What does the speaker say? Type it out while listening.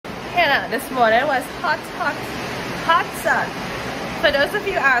Yeah, this morning was hot, hot, hot sun. For those of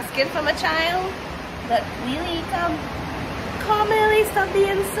you asking for my child, look, Lily, come Lily, stop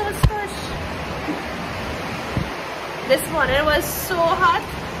being so stush. This morning was so hot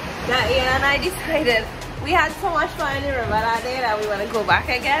that Ian and I decided we had so much fun in the river that day that we want to go back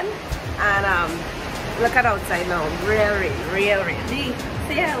again. And look at outside now, real rain. Lee,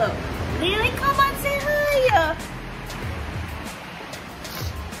 say hello. Lily, come on, say hi.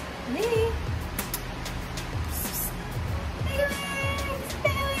 Lee.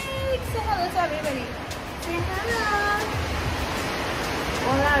 Felix, say hello to everybody. Say hello.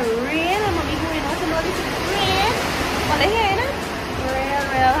 All that rain, I'm gonna be going out and all this rain. Wanna hear it?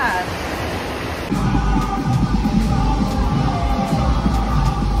 Real hard.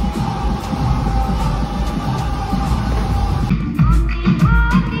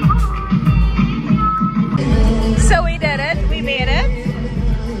 So we did it, we made it,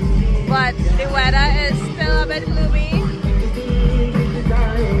 but the weather is still a bit gloomy.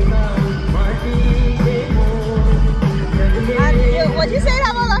 And what you say,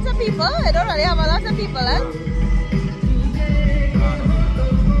 have a lot of people? I don't really have a lot of people, eh?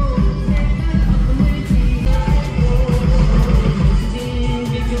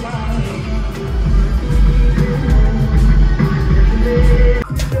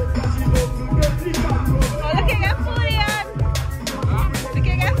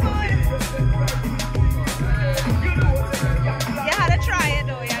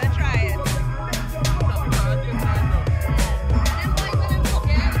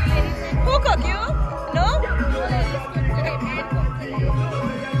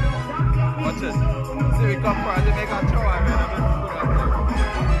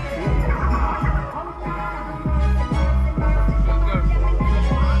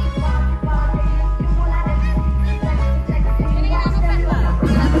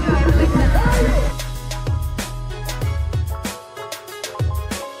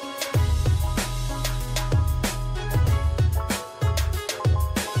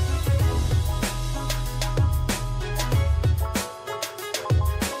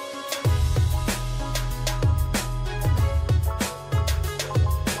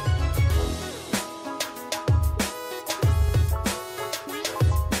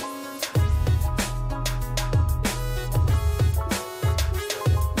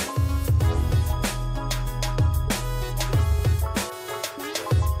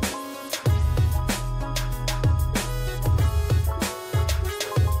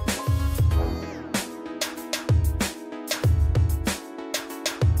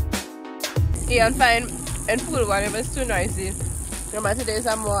 Ian find in pool one it was too noisy. Remember today's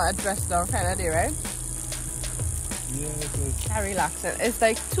a more dressed down kind of day, right? Yeah, it was. And relaxing. It's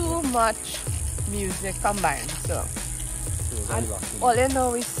like too much music combined, so. And all in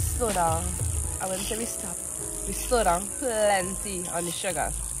all, we slow down. I wouldn't say we stop. We slow down plenty on the sugar.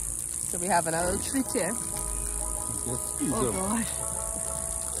 So we having a little treat here. Oh God.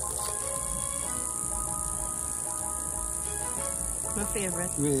 My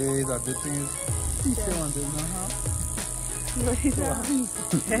favorite. Wait, that the thing is, pizza one did not have? No, it's not.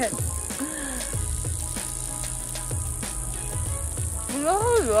 Yes. You know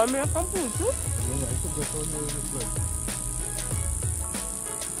how you want me to come food too? Yeah, I could get all the bread.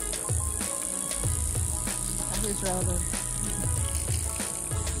 That is rather.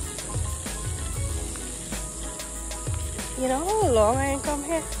 You know how long I ain't come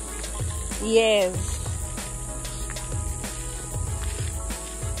here? Years.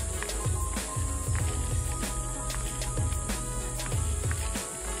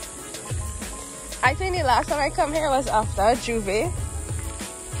 I think the last time I come here was after Juve.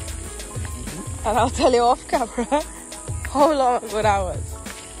 And I'll tell you off camera how long ago that was.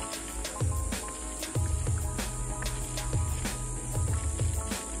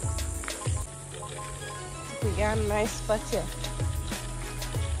 We got a nice spot here.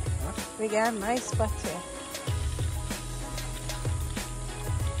 We got a nice spot here.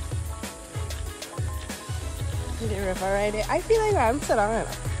 The river right there. I feel like I'm sitting on it.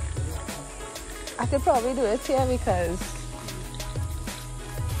 I could probably do it here because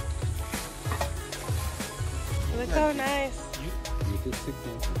look how nice.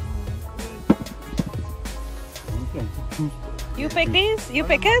 You pick these? You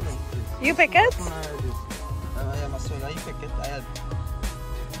pick it? You pick it? Yeah, my son, you pick it. I had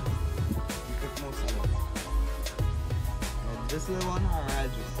you pick most of it. This little one or I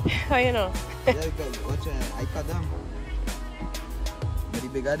just How you know? yeah, because watch it, I cut them. But the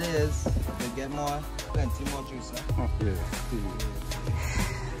bigger it is, they get plenty more juice. Oh, yeah.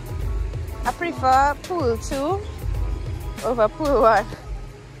 I prefer pool 2 over pool 1.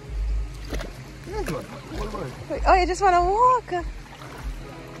 Oh, you just want to walk?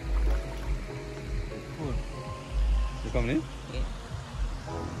 You coming in? Yeah.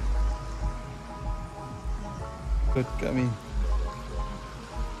 Good, come in.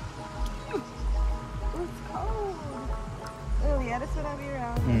 It's cold. Oh, yeah, this would be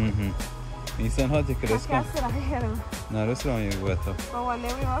around. Mm-hmm. It's hot, you could I just come. can't sit out here. No, that's wrong, you wet up. But one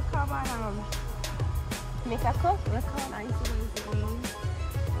day we will come and make a cup. Look how nice it is.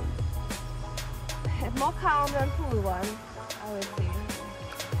 It's more calm than pool one, I would say.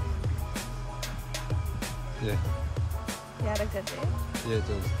 Yeah. You had a good day? Yeah, it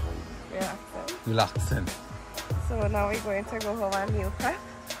was. Relaxing. Relaxing. So now we're going to go home and meal prep.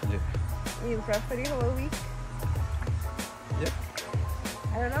 Yeah. Meal prep for the whole week. Yep.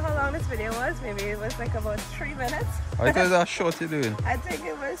 I don't know how long this video was. Maybe it was like about 3 minutes. I thought that short you're doing. I think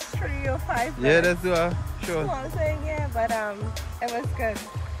it was 3 or 5 minutes. Yeah, let's do a short. Small thing, yeah, but it was good.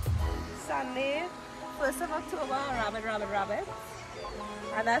 Sunday, 1st of October, rabbit.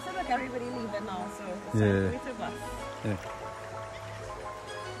 And that's it, like everybody leaving now, so it's time for me to bus. Yeah.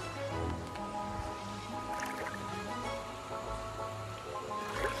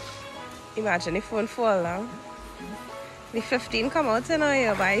 Imagine if phone fall down. The 15 come out and now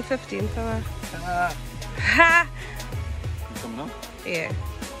you buy 15 come out. Ha! You come now? Yeah.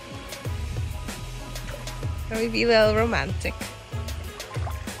 Can we be a little romantic?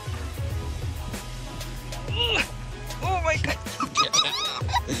 Oh my god!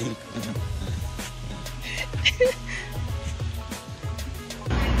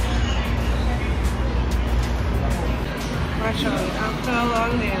 Marshall, after a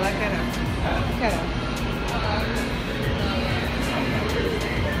long day, look at him. Look at him.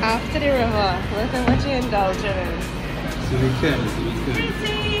 After the river, look at what you indulge in. So we can.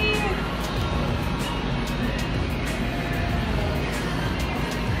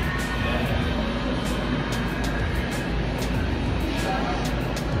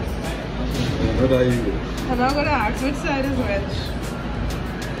 What are you? I'm not going to ask which side is which.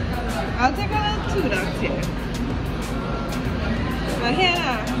 I'll take a little 2 ducks here. But here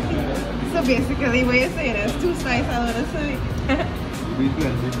now. So basically what you're saying is 2 slices on the side. We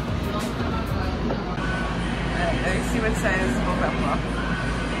blended. Alright, let me see what side is more pepper.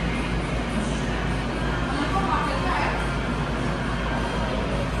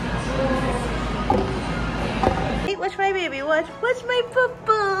 Hey, watch my baby, watch my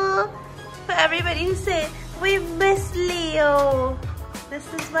papa. For everybody who said, we miss Leo. This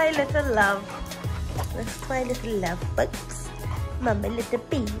is my little love. This is my little love bugs. Mama little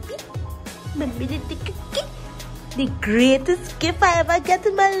baby. Mommy little cookie. The greatest gift I ever get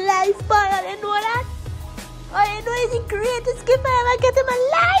in my life, boy. I didn't know that. I didn't know it's the greatest gift I ever get in my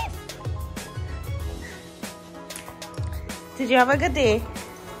life. Did you have a good day?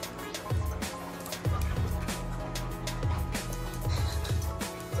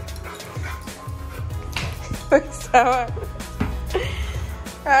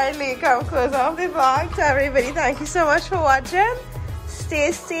 Alright, Lee, come close off the vlog. To everybody, thank you so much for watching.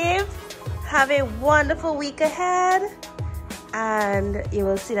 Stay safe. Have a wonderful week ahead. And you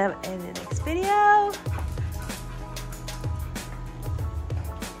will see them in the next video.